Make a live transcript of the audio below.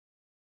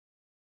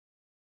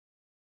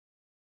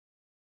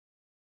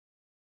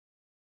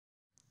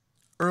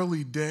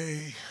Early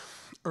day,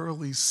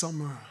 early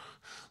summer,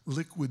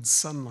 liquid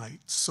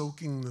sunlight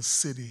soaking the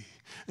city,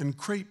 and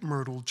crepe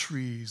myrtle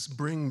trees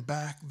bring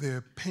back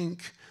their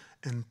pink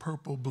and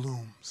purple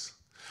blooms.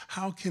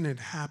 How can it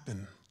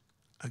happen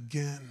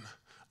again,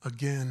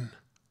 again?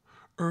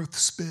 Earth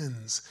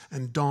spins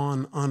and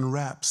dawn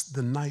unwraps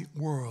the night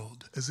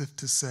world as if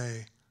to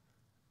say,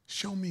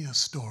 show me a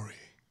story.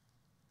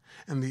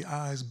 And the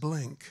eyes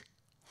blink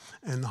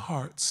and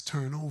hearts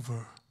turn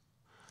over.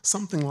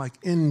 Something like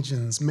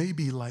engines,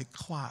 maybe like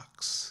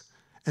clocks,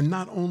 and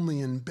not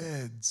only in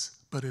beds,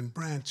 but in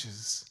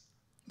branches,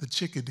 the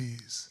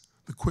chickadees,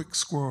 the quick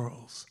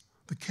squirrels,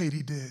 the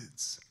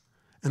katydids,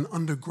 and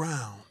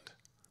underground,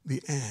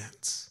 the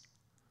ants.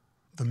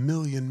 The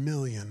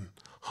million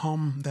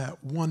hum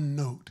that one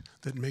note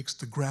that makes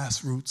the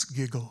grassroots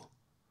giggle.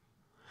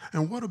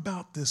 And what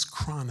about this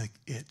chronic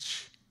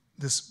itch,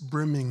 this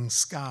brimming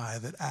sky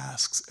that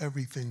asks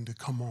everything to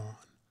come on?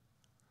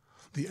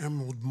 The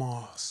emerald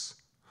moss,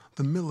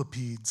 the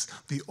millipedes,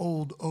 the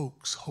old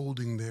oaks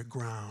holding their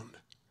ground.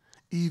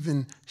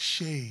 Even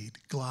shade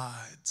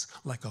glides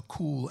like a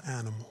cool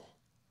animal,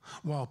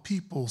 while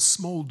people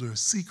smolder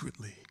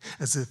secretly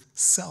as if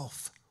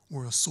self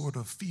were a sort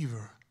of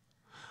fever,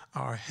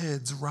 our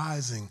heads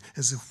rising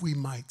as if we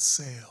might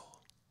sail.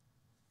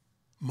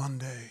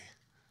 Monday,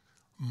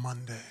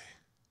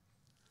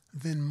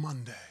 then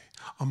Monday,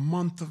 a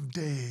month of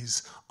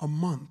days, a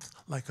month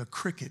like a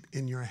cricket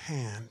in your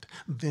hand,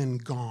 then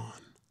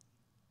gone.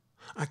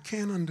 I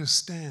can't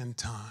understand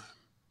time,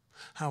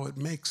 how it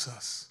makes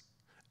us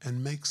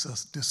and makes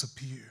us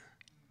disappear.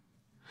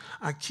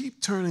 I keep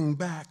turning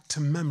back to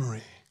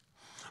memory.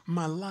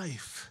 My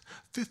life,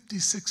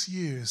 56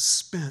 years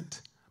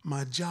spent,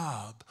 my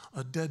job,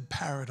 a dead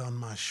parrot on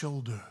my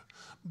shoulder,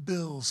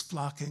 bills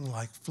flocking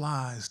like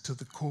flies to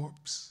the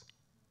corpse.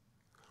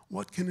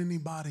 What can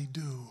anybody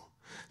do?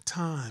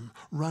 Time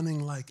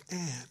running like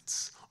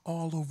ants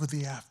all over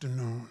the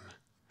afternoon.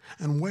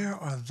 And where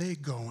are they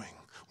going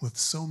with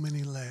so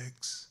many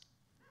legs?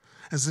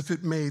 As if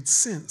it made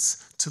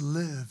sense to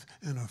live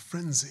in a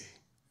frenzy.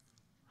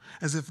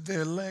 As if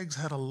their legs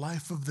had a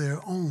life of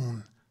their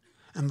own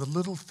and the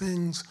little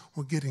things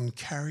were getting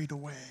carried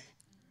away.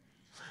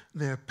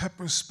 Their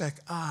pepper speck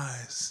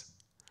eyes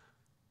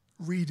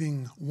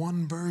reading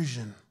one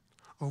version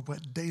of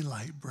what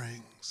daylight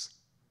brings.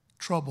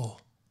 Trouble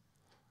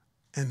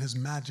and his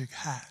magic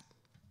hat.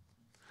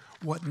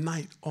 What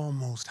night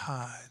almost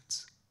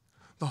hides.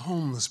 The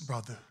homeless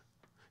brother,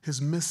 his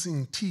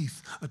missing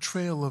teeth, a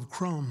trail of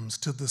crumbs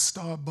to the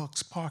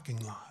Starbucks parking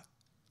lot.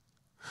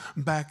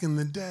 Back in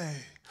the day,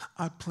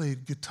 I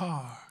played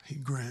guitar, he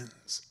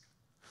grins.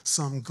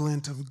 Some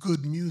glint of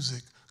good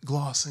music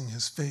glossing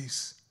his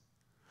face.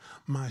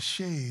 My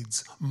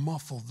shades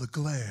muffle the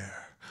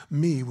glare,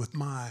 me with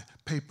my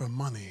paper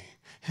money,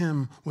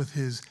 him with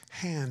his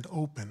hand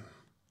open,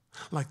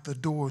 like the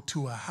door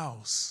to a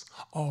house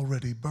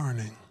already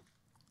burning,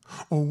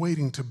 or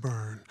waiting to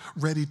burn,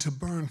 ready to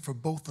burn for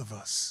both of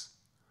us.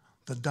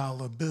 The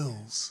dollar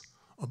bills,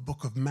 a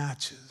book of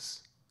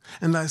matches.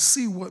 And I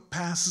see what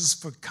passes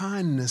for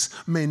kindness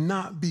may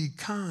not be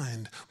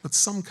kind, but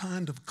some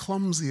kind of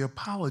clumsy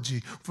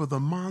apology for the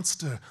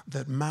monster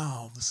that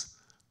mouths,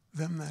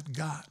 them that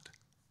got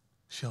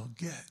shall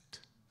get.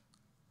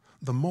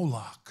 The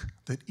Moloch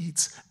that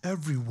eats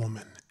every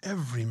woman,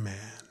 every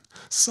man,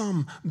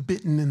 some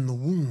bitten in the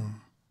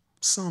womb,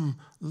 some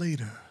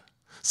later,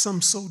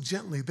 some so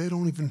gently they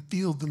don't even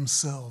feel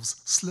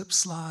themselves slip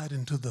slide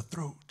into the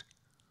throat.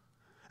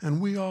 And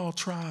we all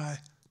try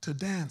to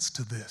dance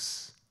to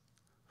this.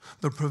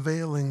 The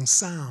prevailing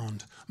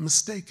sound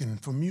mistaken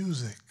for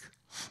music,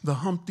 the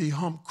Humpty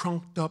Hump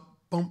crunked up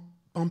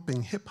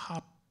bumping hip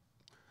hop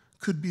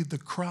could be the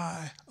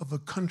cry of a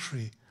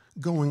country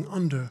going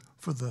under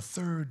for the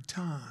third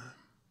time.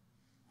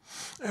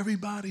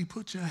 Everybody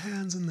put your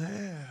hands in the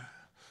air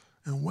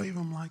and wave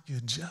them like you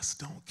just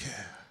don't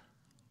care.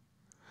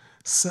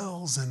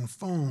 Cells and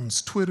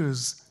phones,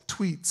 Twitters,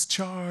 tweets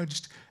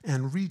charged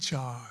and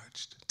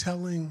recharged,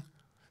 telling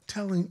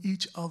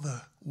each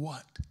other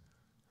what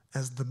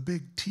as the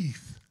big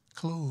teeth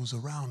close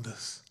around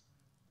us.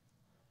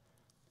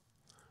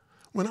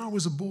 When I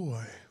was a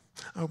boy,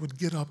 I would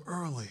get up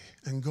early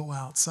and go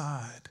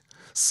outside,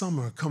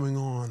 summer coming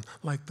on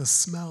like the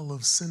smell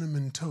of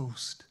cinnamon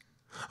toast.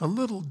 A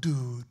little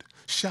dude,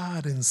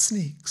 shod in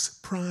sneaks,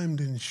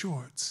 primed in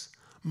shorts,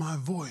 my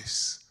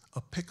voice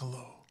a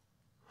piccolo.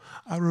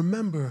 I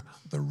remember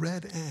the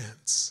red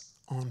ants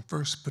on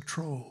first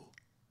patrol,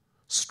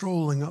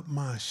 strolling up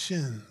my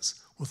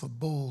shins with a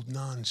bold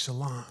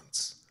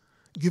nonchalance,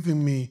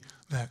 giving me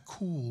that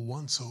cool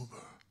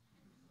once-over.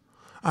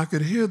 I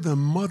could hear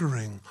them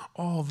muttering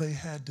all they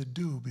had to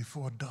do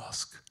before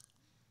dusk,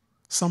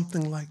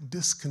 something like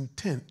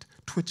discontent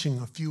twitching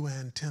a few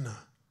antennae.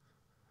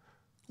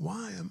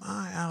 Why am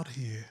I out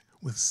here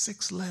with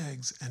 6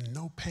 legs and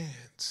no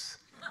pants?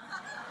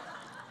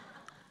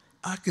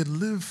 I could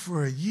live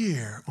for a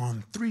year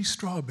on 3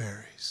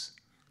 strawberries.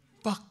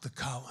 Fuck the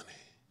colony.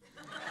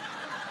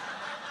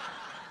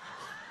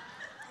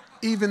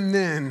 Even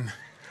then,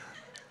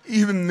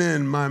 Even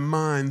then, my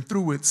mind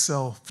threw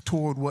itself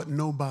toward what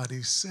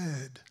nobody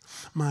said,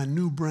 my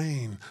new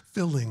brain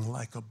filling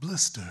like a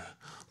blister,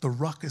 the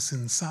ruckus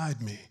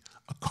inside me,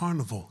 a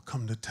carnival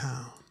come to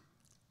town.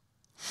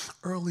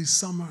 Early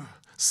summer,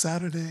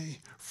 Saturday,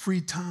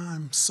 free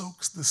time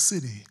soaks the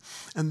city,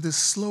 and this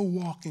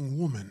slow-walking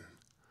woman,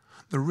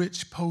 the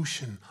rich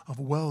potion of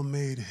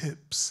well-made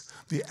hips,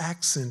 the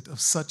accent of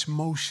such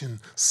motion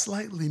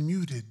slightly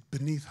muted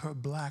beneath her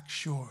black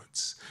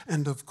shorts.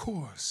 And of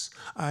course,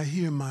 I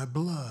hear my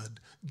blood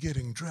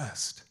getting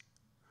dressed.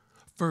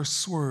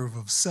 First swerve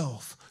of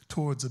self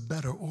towards a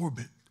better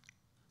orbit.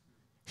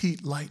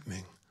 Heat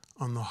lightning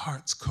on the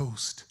heart's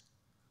coast.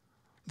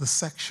 The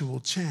sexual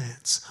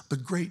chance, the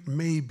great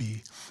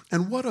maybe,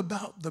 and what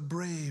about the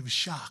brave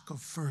shock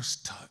of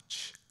first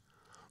touch?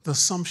 The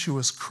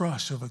sumptuous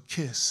crush of a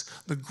kiss,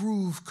 the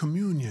groove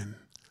communion,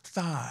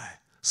 thigh,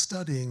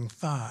 studying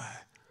thigh.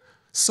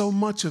 So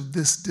much of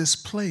this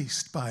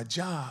displaced by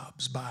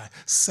jobs, by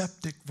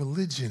septic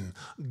religion,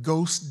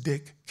 ghost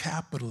dick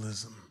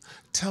capitalism,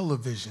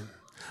 television,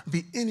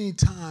 the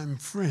anytime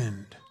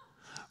friend,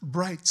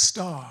 bright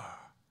star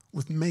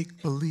with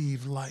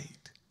make-believe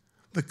light,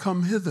 the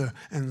come hither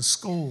and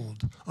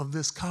scold of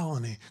this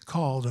colony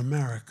called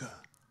America.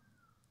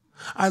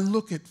 I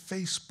look at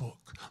Facebook,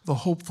 the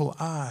hopeful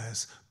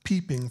eyes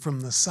peeping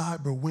from the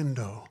cyber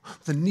window,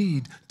 the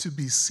need to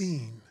be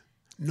seen,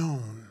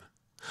 known.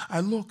 I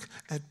look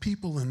at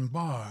people in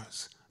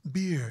bars,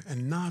 beer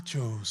and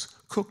nachos,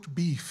 cooked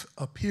beef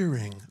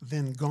appearing,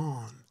 then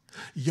gone.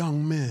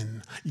 Young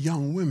men,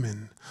 young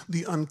women,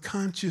 the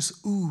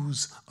unconscious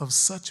ooze of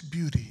such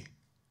beauty,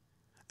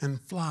 and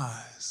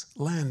flies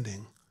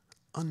landing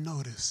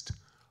unnoticed,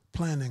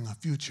 planning a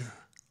future.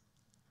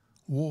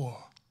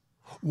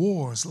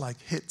 Wars like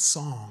hit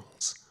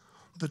songs,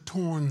 the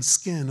torn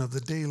skin of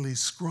the daily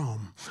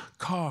scrum,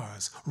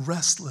 cars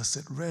restless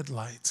at red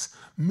lights,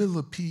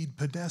 millipede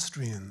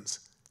pedestrians,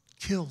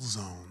 kill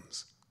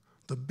zones,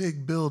 the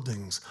big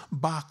buildings,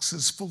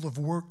 boxes full of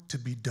work to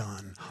be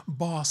done,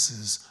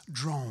 bosses,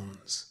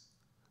 drones,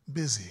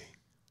 busy.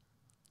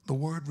 The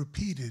word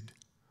repeated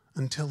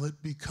until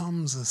it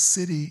becomes a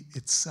city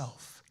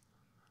itself.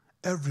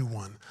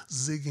 Everyone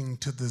zigging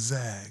to the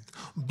zag.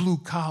 Blue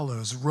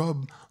collars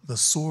rub the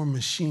sore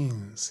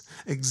machines.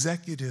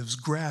 Executives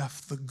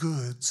graph the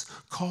goods,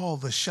 call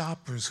the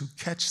shoppers who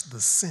catch the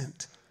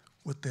scent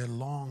with their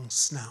long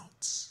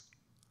snouts.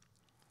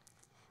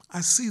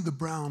 I see the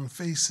brown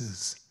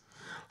faces,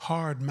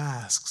 hard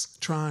masks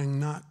trying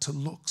not to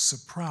look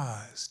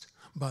surprised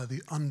by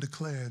the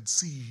undeclared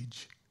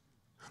siege.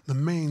 The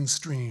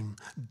mainstream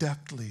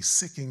deftly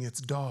sicking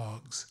its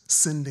dogs,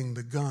 sending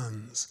the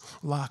guns,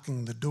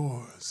 locking the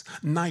doors,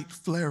 night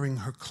flaring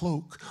her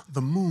cloak,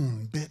 the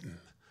moon bitten,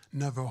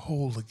 never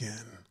whole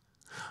again.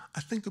 I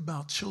think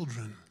about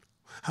children,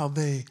 how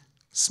they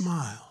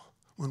smile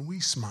when we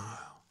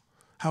smile,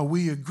 how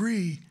we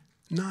agree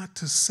not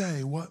to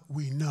say what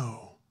we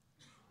know,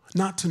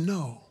 not to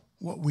know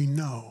what we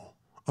know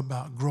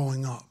about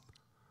growing up.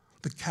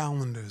 The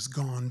calendar's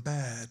gone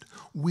bad,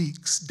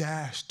 weeks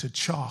dashed to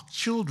chalk,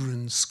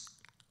 children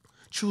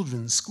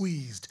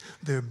squeezed,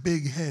 their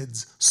big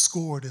heads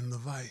scored in the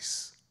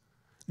vice,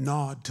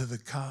 gnawed to the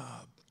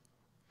cob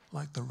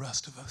like the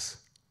rest of us.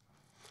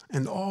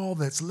 And all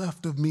that's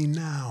left of me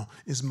now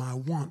is my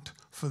want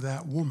for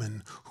that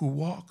woman who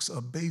walks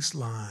a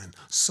baseline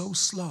so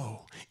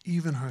slow,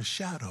 even her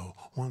shadow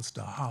wants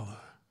to holler.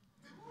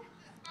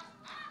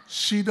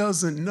 She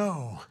doesn't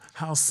know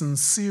how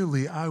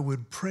sincerely I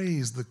would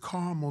praise the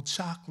caramel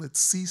chocolate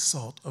sea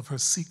salt of her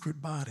secret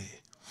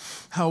body,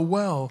 how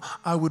well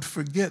I would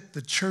forget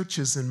the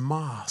churches and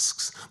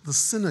mosques, the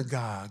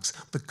synagogues,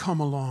 the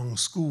come-along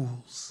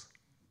schools.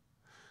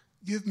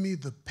 Give me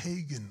the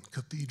pagan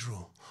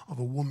cathedral of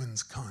a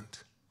woman's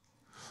cunt,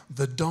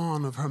 the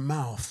dawn of her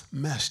mouth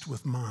meshed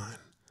with mine,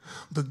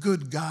 the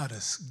good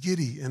goddess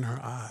giddy in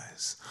her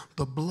eyes,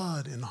 the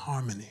blood in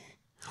harmony.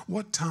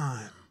 What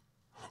time?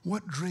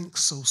 What drink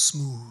so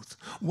smooth?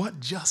 What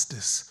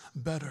justice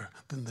better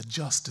than the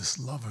justice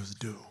lovers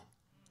do?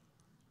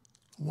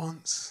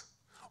 Once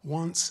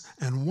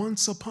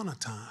upon a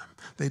time,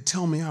 they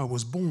tell me I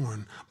was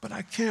born, but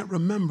I can't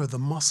remember the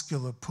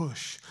muscular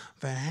push,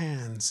 the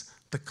hands,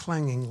 the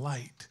clanging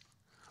light.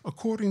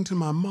 According to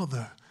my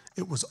mother,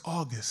 it was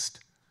August,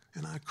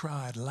 and I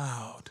cried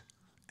loud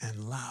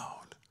and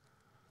loud.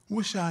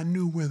 Wish I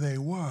knew where they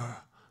were,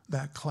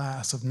 that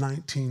class of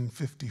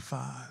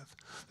 1955.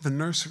 The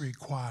nursery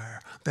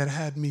choir that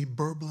had me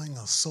burbling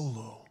a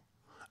solo,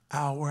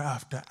 hour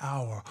after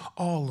hour,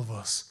 all of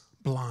us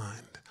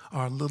blind,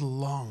 our little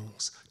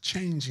lungs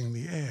changing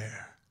the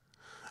air.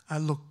 I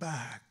look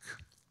back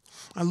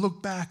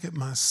at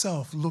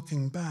myself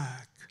looking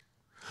back.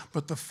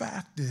 But the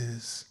fact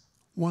is,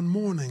 one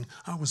morning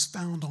I was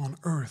found on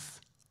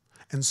earth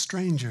and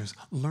strangers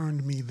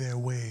learned me their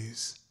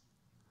ways.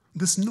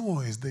 This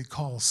noise they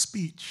call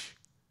speech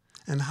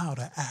and how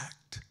to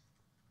act.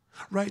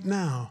 Right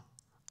now,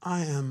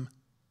 I am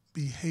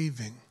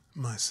behaving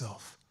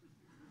myself.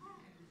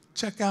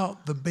 Check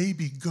out the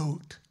baby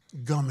goat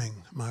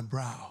gumming my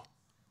brow,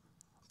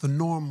 the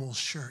normal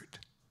shirt,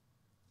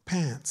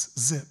 pants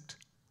zipped,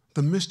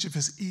 the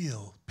mischievous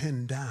eel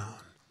pinned down.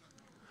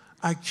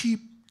 I keep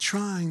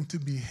trying to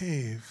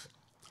behave.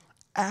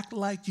 Act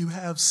like you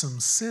have some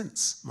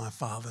sense, my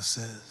father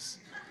says.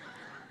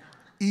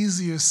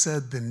 Easier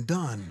said than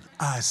done,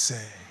 I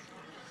say.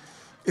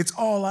 It's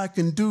all I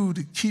can do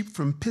to keep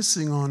from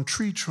pissing on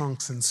tree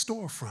trunks and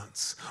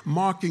storefronts,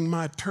 marking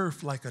my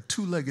turf like a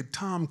two-legged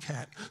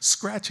tomcat,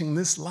 scratching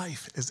this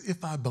life as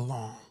if I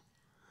belong.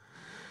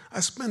 I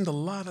spend a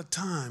lot of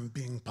time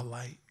being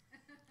polite,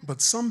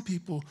 but some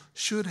people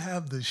should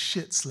have the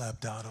shit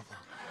slapped out of them.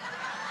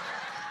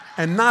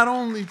 And not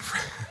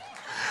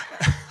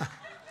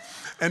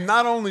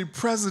only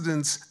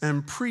presidents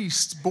and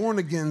priests,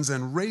 born-agains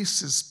and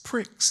racist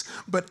pricks,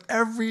 but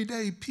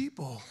everyday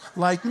people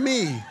like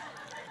me,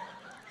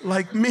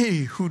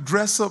 who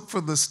dress up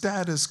for the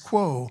status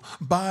quo,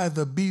 buy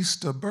the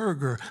beast a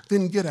burger,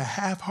 then get a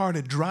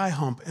half-hearted dry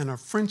hump and a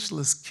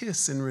Frenchless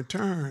kiss in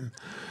return,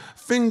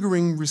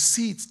 fingering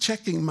receipts,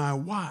 checking my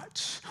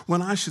watch,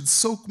 when I should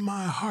soak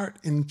my heart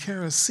in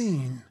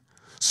kerosene,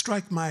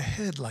 strike my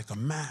head like a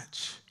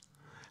match.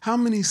 How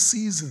many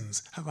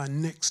seasons have I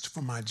nixed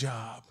for my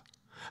job?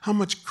 How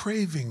much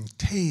craving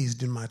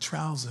tased in my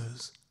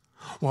trousers?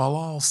 While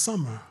all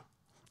summer,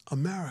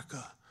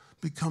 America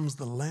becomes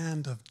the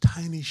land of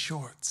tiny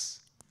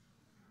shorts.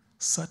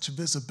 Such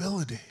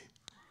visibility.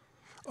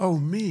 Oh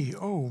me,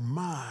 oh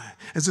my,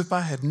 as if I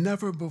had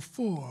never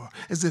before,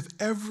 as if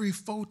every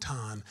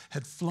photon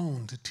had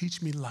flown to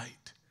teach me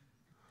light.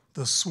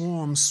 The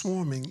swarm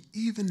swarming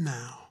even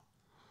now.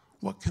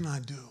 What can I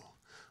do?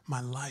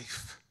 My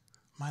life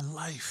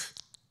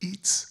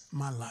eats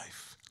my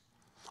life.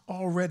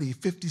 Already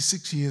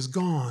 56 years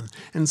gone,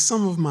 and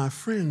some of my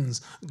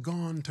friends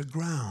gone to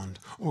ground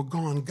or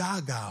gone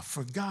gaga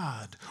for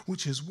God,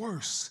 which is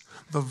worse,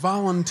 the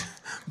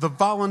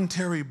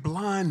voluntary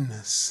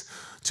blindness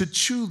to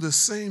chew the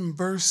same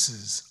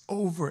verses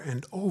over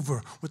and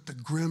over with the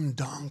grim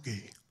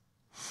donkey,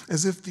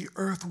 as if the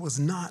earth was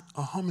not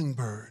a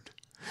hummingbird,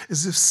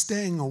 as if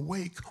staying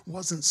awake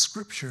wasn't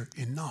scripture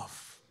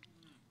enough.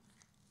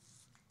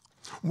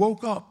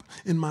 Woke up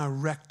in my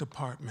wrecked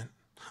apartment,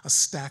 a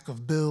stack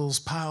of bills,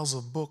 piles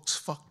of books,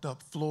 fucked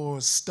up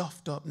floors,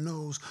 stuffed up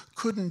nose,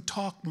 couldn't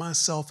talk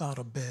myself out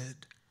of bed.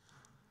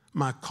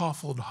 My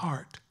coughled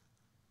heart,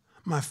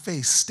 my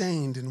face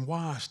stained and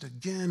washed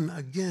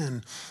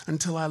again,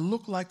 until I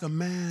look like a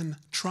man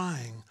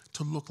trying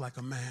to look like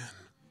a man.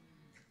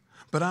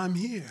 But I'm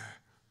here,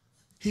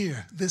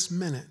 this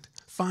minute,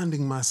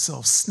 finding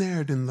myself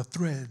snared in the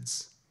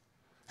threads.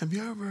 Have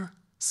you ever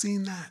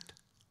seen that?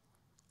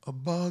 A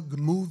bug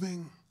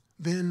moving,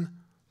 then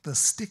the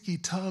sticky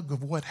tug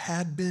of what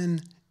had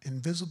been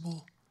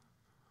invisible,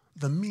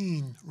 the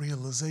mean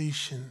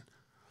realization,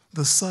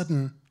 the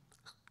sudden,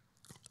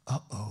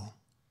 uh-oh,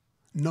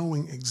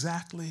 knowing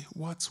exactly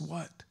what's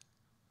what,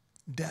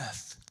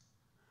 death,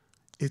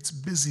 its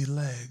busy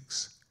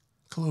legs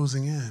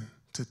closing in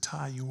to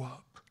tie you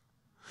up.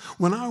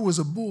 When I was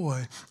a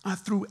boy, I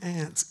threw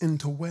ants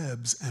into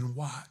webs and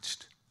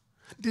watched.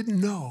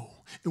 Didn't know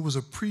it was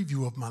a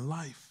preview of my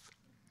life.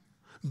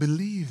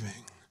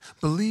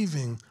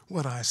 Believing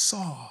what I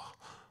saw,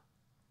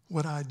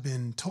 what I'd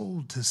been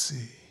told to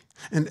see,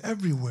 and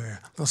everywhere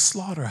the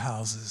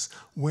slaughterhouses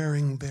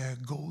wearing their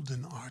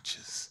golden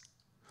arches.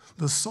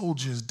 The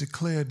soldiers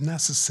declared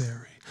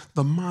necessary,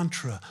 the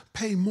mantra,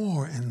 pay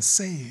more and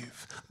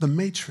save, the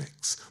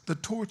matrix, the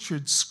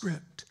tortured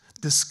script,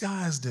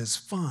 disguised as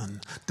fun,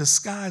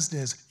 disguised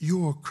as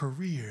your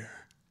career,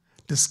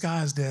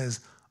 disguised as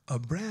a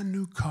brand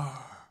new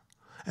car,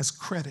 as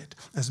credit,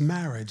 as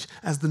marriage,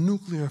 as the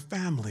nuclear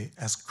family,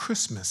 as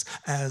Christmas,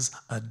 as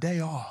a day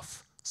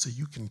off so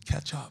you can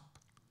catch up.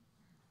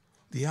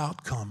 The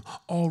outcome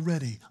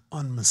already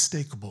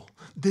unmistakable.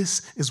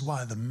 This is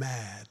why the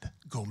mad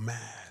go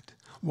mad,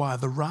 why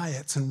the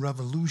riots and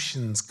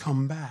revolutions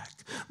come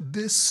back.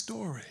 This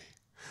story,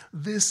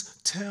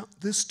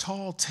 this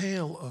tall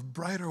tale of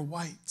brighter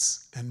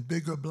whites and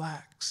bigger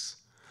blacks,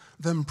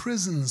 them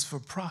prisons for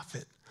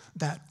profit,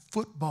 that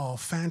football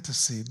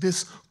fantasy,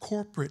 this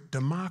corporate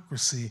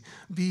democracy,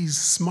 these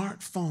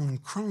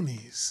smartphone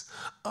cronies,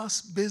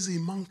 us busy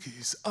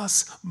monkeys,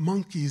 us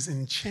monkeys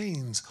in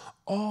chains,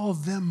 all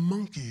them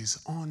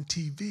monkeys on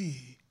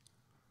TV.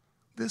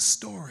 This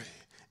story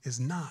is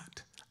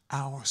not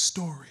our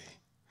story.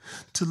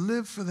 To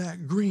live for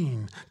that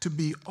green, to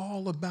be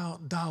all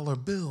about dollar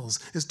bills,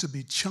 is to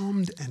be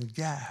chummed and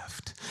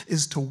gaffed,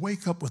 is to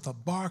wake up with a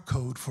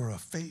barcode for a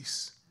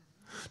face.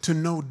 To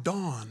know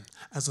dawn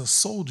as a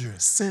soldier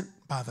sent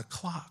by the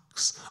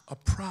clocks, a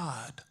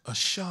prod, a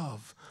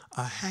shove,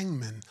 a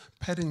hangman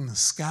petting the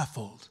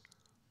scaffold.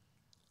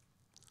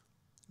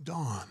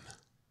 Dawn,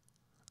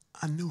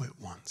 I knew it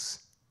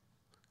once.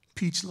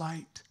 Peach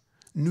light,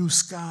 new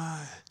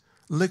sky,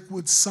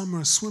 liquid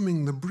summer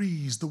swimming the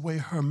breeze the way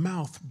her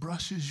mouth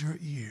brushes your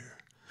ear.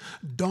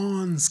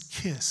 Dawn's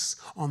kiss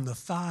on the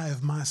thigh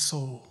of my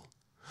soul.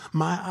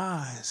 My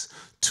eyes,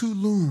 2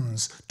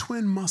 loons,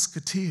 twin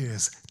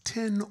musketeers,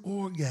 10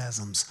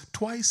 orgasms,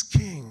 twice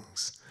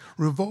kings,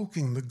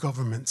 revoking the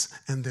governments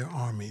and their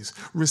armies,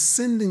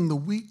 rescinding the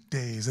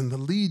weekdays and the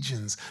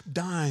legions,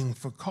 dying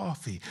for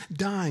coffee,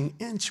 dying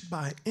inch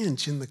by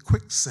inch in the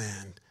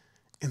quicksand,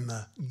 in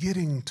the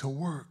getting to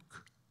work.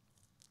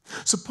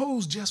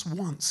 Suppose just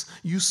once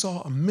you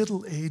saw a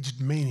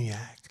middle-aged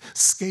maniac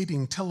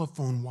skating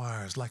telephone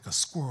wires like a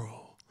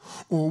squirrel,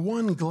 or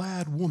one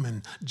glad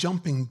woman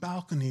jumping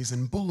balconies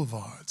and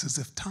boulevards as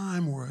if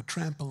time were a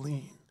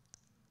trampoline.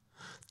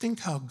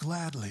 Think how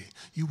gladly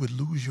you would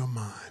lose your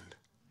mind.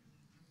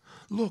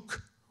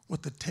 Look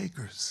what the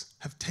takers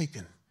have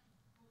taken,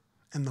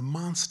 and the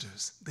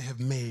monsters they have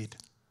made,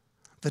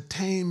 the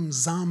tame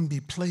zombie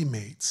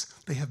playmates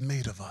they have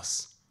made of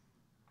us.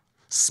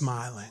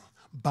 Smiling,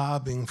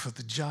 bobbing for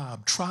the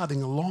job,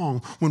 trotting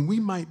along when we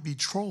might be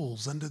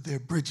trolls under their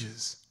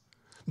bridges,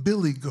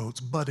 billy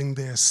goats butting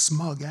their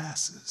smug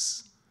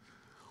asses,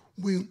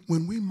 when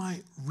we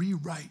might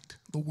rewrite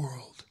the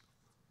world.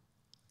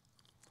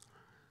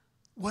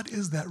 What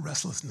is that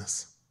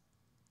restlessness?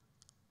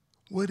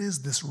 What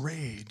is this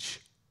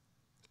rage?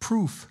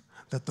 Proof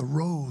that the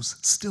rose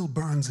still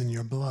burns in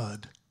your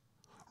blood.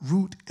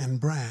 Root and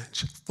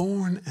branch,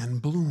 thorn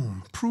and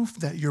bloom, proof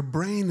that your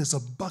brain is a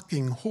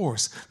bucking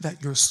horse,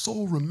 that your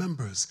soul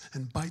remembers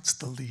and bites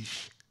the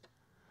leash.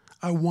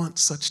 I want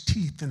such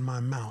teeth in my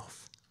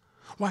mouth.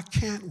 Why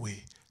can't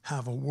we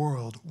have a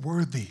world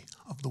worthy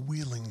of the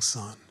wheeling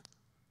sun?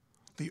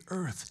 The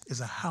earth is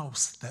a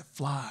house that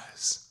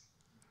flies.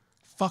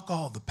 Fuck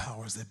all the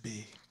powers that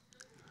be.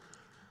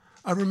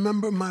 I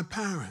remember my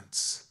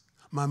parents,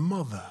 my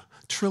mother,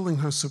 trilling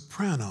her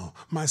soprano,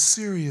 my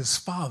serious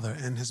father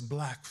and his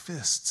black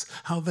fists,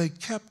 how they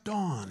kept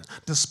on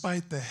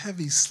despite the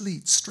heavy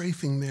sleet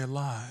strafing their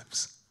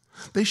lives.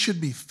 They should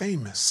be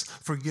famous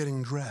for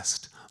getting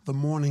dressed the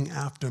morning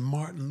after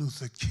Martin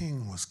Luther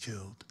King was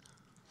killed.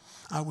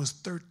 I was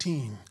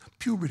 13,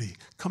 puberty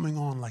coming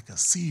on like a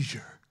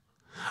seizure.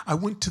 I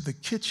went to the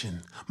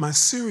kitchen. My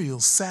cereal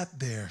sat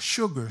there,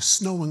 sugar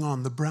snowing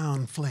on the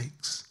brown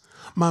flakes.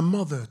 My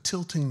mother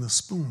tilting the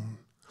spoon.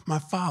 My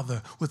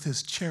father with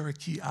his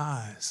Cherokee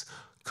eyes,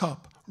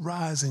 cup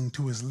rising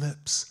to his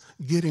lips,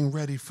 getting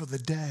ready for the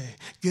day,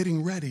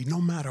 getting ready no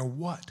matter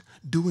what,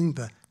 doing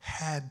the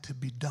had to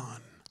be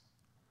done.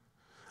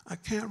 I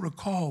can't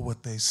recall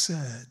what they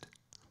said,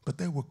 but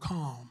they were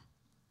calm.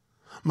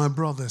 My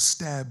brother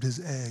stabbed his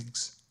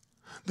eggs.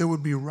 There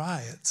would be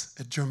riots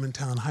at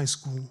Germantown High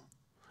School,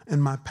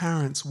 and my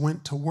parents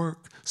went to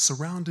work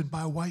surrounded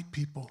by white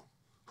people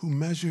who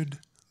measured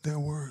their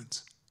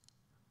words.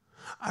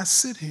 I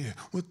sit here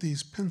with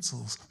these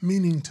pencils,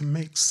 meaning to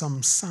make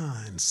some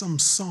sign, some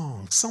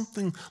song,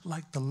 something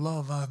like the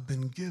love I've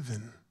been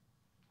given.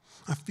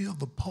 I feel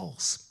the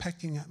pulse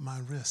pecking at my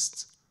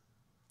wrists,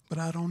 but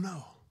I don't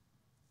know.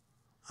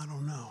 I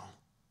don't know.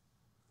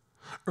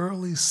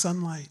 Early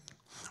sunlight,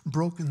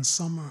 broken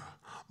summer,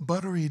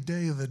 buttery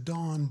day, the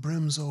dawn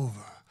brims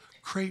over.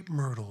 Crepe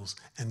myrtles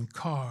and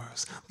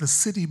cars, the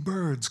city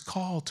birds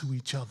call to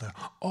each other,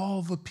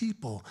 all the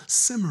people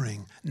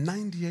simmering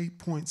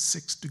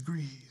 98.6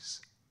 degrees.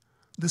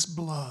 This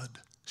blood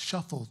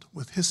shuffled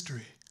with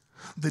history,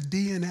 the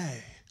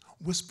DNA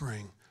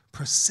whispering,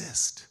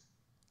 persist,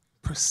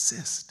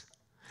 persist.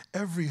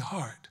 Every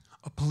heart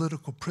a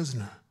political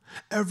prisoner,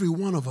 every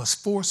one of us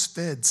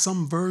force-fed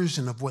some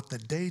version of what the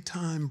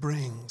daytime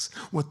brings,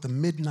 what the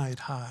midnight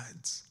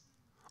hides.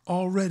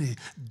 Already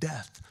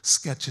death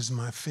sketches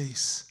my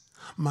face,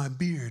 my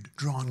beard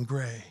drawn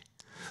gray.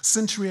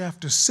 Century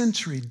after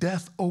century,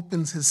 death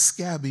opens his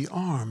scabby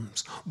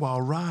arms,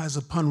 while rise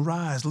upon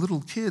rise,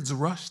 little kids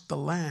rush the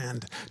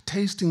land,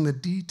 tasting the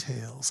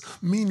details,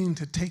 meaning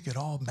to take it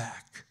all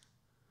back,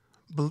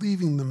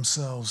 believing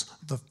themselves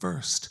the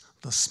first,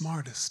 the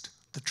smartest,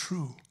 the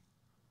true.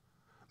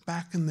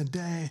 Back in the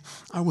day,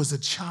 I was a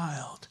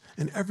child,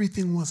 and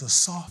everything was a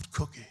soft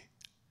cookie.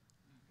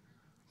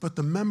 But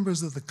the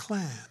members of the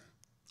Klan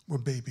were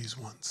babies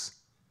once,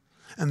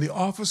 and the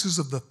officers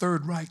of the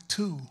Third Reich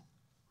too,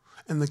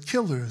 and the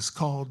killers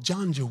called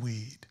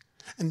Janjaweed,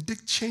 and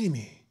Dick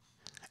Cheney,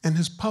 and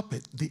his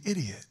puppet, the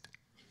Idiot,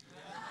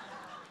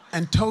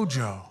 and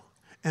Tojo,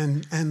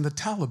 and the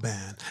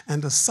Taliban,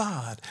 and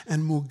Assad,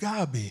 and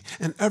Mugabe,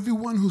 and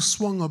everyone who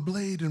swung a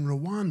blade in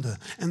Rwanda,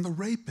 and the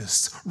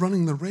rapists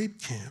running the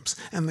rape camps,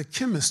 and the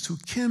chemists who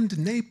chemmed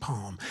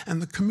napalm,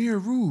 and the Khmer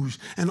Rouge,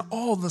 and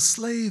all the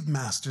slave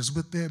masters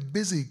with their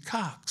busy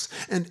cocks,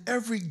 and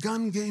every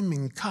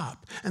gun-gaming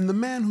cop, and the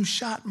man who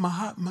shot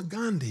Mahatma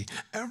Gandhi,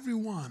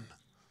 everyone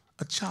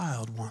a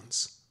child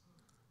once,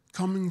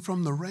 coming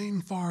from the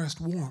rainforest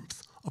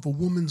warmth of a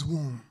woman's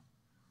womb.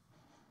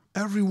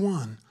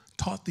 Everyone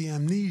taught the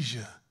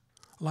amnesia,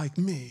 like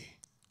me.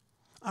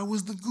 I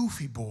was the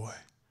goofy boy,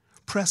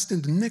 pressed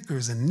into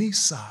knickers and knee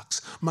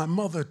socks. My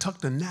mother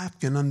tucked a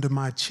napkin under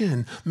my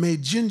chin,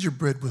 made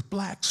gingerbread with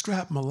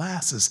black-strap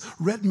molasses,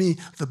 read me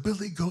the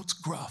Billy Goat's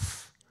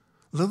Gruff,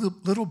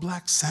 Little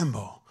Black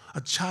Sambo,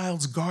 a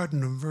child's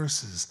garden of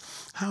verses,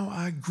 how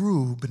I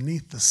grew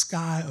beneath the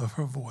sky of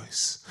her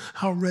voice,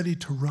 how ready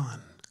to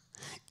run.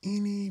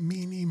 Eeny,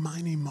 meeny,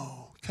 miny,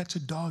 mo, catch a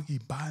doggy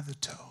by the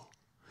toe.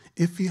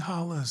 If he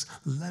hollers,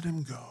 let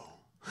him go.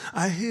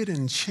 I hid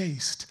and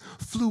chased,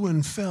 flew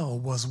and fell,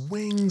 was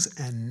wings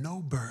and no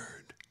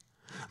bird.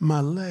 My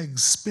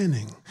legs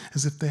spinning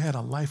as if they had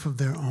a life of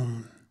their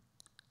own.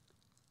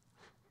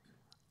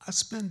 I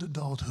spend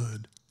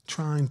adulthood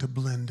trying to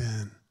blend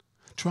in,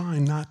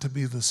 trying not to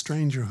be the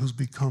stranger who's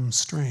become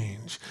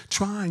strange,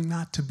 trying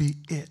not to be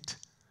it,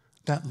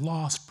 that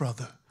lost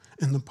brother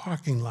in the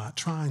parking lot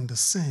trying to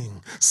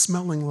sing,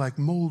 smelling like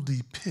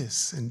moldy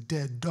piss and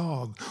dead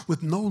dog,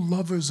 with no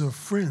lovers or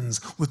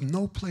friends, with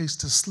no place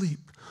to sleep,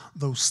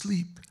 though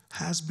sleep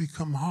has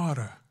become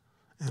harder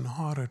and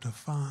harder to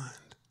find.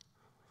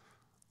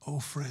 Oh,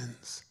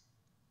 friends,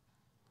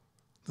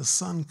 the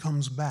sun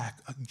comes back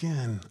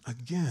again,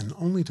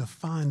 only to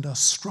find us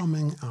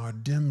strumming our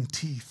dim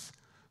teeth,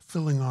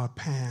 filling our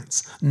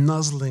pants,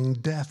 nuzzling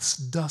death's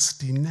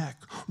dusty neck,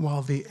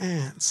 while the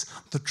ants,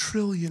 the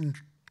trillion,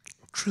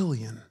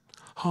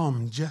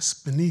 hum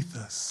just beneath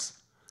us.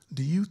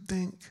 Do you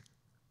think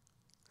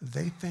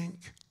they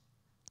think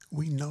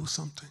we know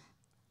something?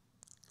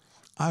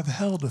 I've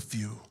held a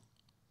few,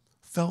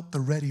 felt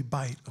the ready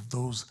bite of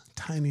those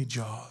tiny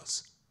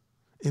jaws.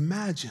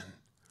 Imagine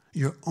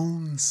your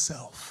own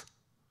self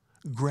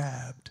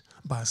grabbed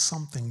by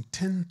something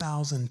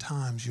 10,000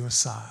 times your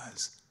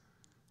size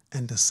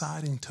and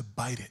deciding to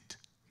bite it.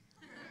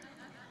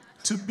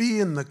 To be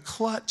in the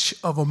clutch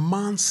of a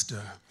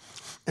monster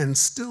and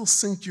still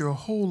sink your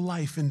whole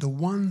life into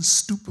one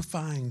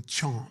stupefying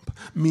chomp,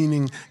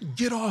 meaning,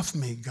 get off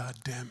me,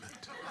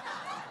 goddammit.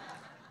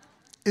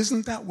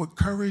 Isn't that what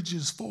courage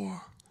is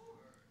for?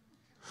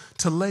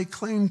 To lay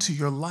claim to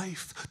your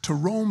life, to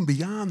roam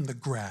beyond the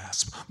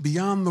grasp,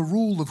 beyond the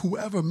rule of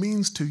whoever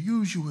means to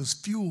use you as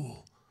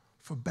fuel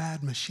for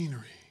bad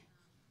machinery.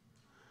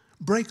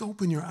 Break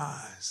open your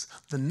eyes.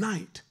 The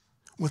night,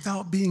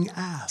 without being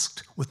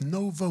asked, with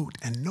no vote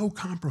and no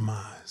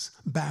compromise,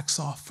 backs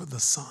off for the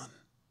sun.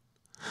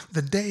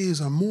 The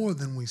days are more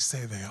than we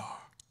say they are.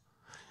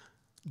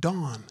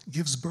 Dawn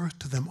gives birth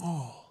to them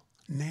all,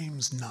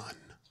 names none.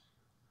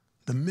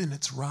 The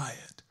minutes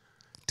riot.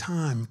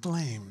 Time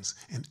flames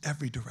in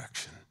every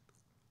direction.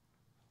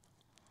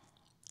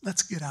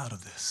 Let's get out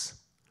of this.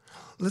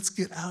 Let's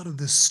get out of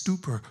this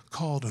stupor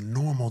called a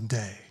normal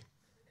day,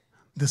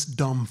 this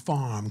dumb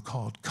farm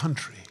called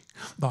country.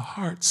 The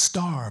heart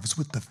starves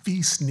with the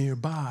feast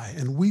nearby,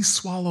 and we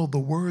swallow the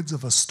words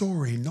of a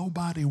story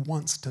nobody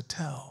wants to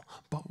tell.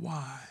 But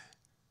why?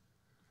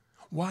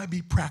 Why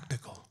be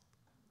practical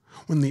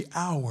when the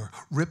hour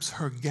rips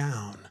her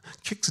gown,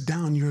 kicks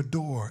down your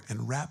door,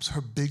 and wraps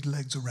her big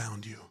legs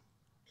around you?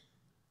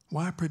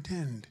 Why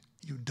pretend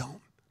you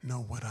don't know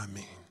what I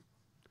mean?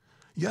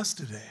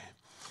 Yesterday,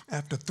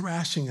 after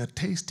thrashing a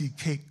tasty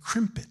cake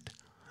crimpet,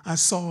 I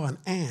saw an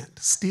ant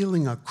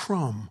stealing a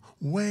crumb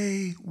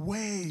way,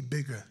 way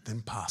bigger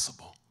than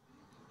possible.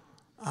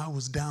 I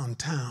was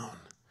downtown.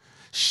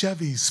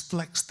 Chevys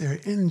flexed their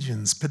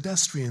engines,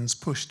 pedestrians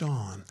pushed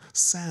on,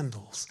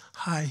 sandals,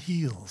 high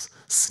heels,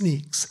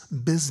 sneaks,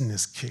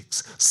 business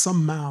kicks,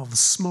 some mouths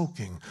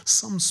smoking,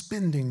 some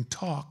spending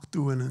talk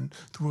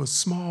through a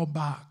small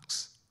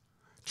box,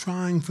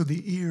 trying for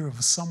the ear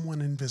of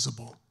someone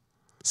invisible,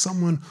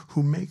 someone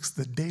who makes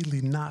the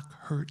daily knock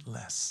hurt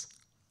less.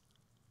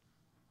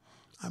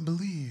 I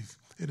believe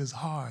it is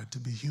hard to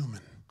be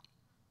human,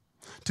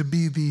 to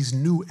be these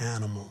new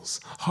animals,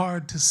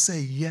 hard to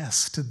say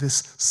yes to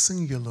this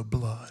singular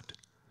blood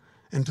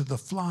and to the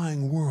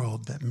flying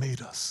world that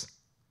made us.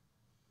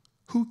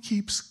 Who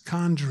keeps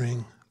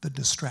conjuring the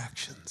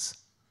distractions?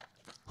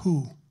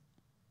 Who?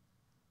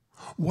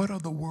 What are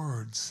the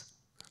words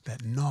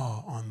that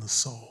gnaw on the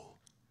soul?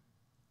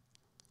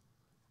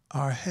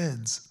 Our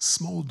heads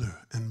smolder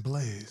and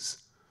blaze,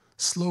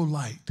 slow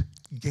light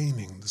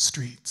gaining the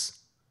streets.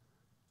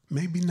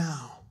 Maybe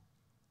now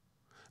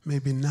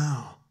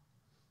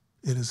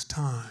it is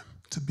time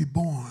to be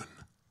born.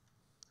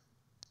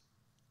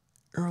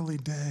 Early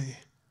day,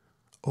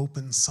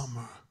 open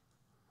summer,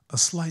 a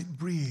slight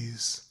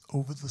breeze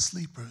over the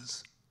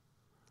sleepers,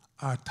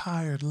 our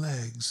tired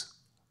legs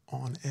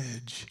on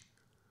edge.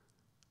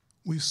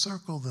 We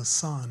circle the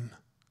sun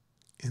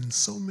in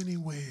so many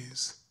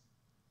ways.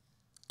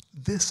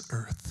 This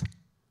Earth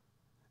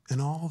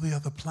and all the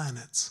other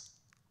planets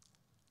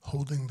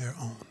holding their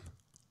own.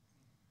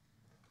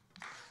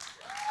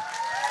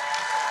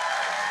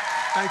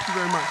 Thank you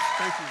very much.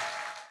 Thank you.